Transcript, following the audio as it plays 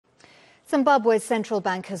Zimbabwe's central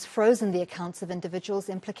bank has frozen the accounts of individuals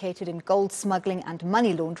implicated in gold smuggling and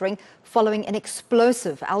money laundering following an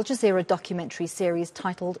explosive Al Jazeera documentary series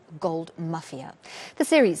titled Gold Mafia. The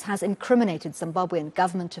series has incriminated Zimbabwean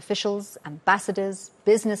government officials, ambassadors,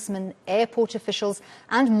 businessmen, airport officials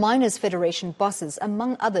and Miners' Federation bosses,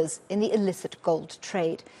 among others, in the illicit gold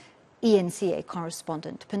trade. eNCA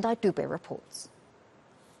correspondent Pindai Dube reports.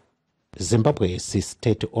 Zimbabwe's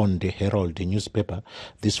state-owned Herald newspaper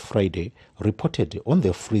this Friday reported on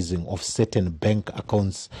the freezing of certain bank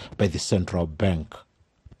accounts by the central bank.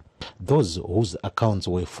 Those whose accounts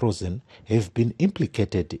were frozen have been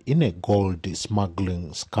implicated in a gold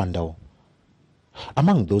smuggling scandal.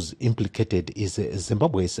 Among those implicated is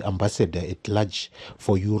Zimbabwe's ambassador at large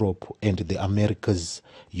for Europe and the Americas,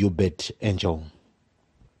 Hubert Angel.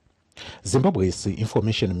 Zimbabwe's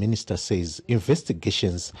information minister says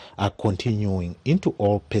investigations are continuing into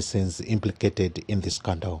all persons implicated in the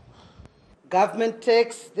scandal. Government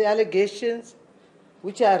takes the allegations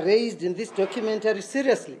which are raised in this documentary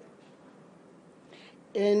seriously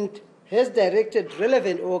and has directed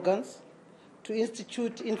relevant organs to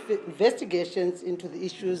institute investigations into the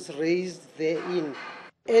issues raised therein.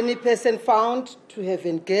 Any person found to have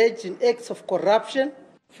engaged in acts of corruption,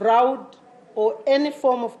 fraud, or any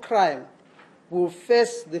form of crime will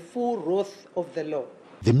face the full wrath of the law.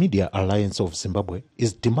 The Media Alliance of Zimbabwe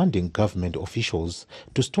is demanding government officials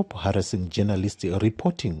to stop harassing journalists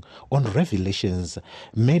reporting on revelations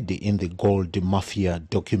made in the Gold Mafia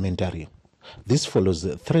documentary. This follows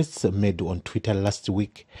threats made on Twitter last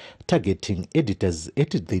week targeting editors at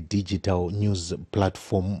the digital news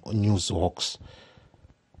platform Newshawks.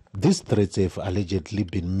 These threats have allegedly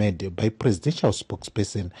been made by presidential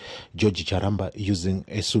spokesperson George Charamba using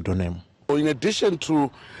a pseudonym. In addition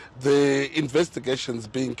to the investigations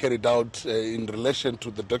being carried out in relation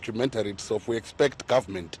to the documentary itself, we expect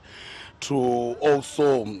government to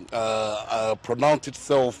also pronounce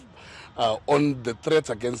itself on the threats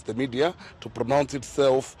against the media, to pronounce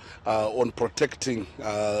itself on protecting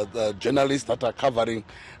the journalists that are covering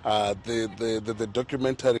the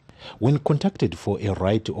documentary. When contacted for a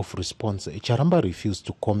right of response, Charamba refused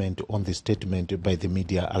to comment on the statement by the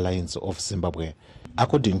Media Alliance of Zimbabwe.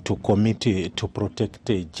 According to Committee to Protect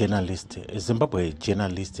Journalists, Zimbabwe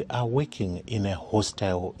journalists are working in a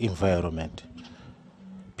hostile environment.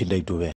 Pindai Dube.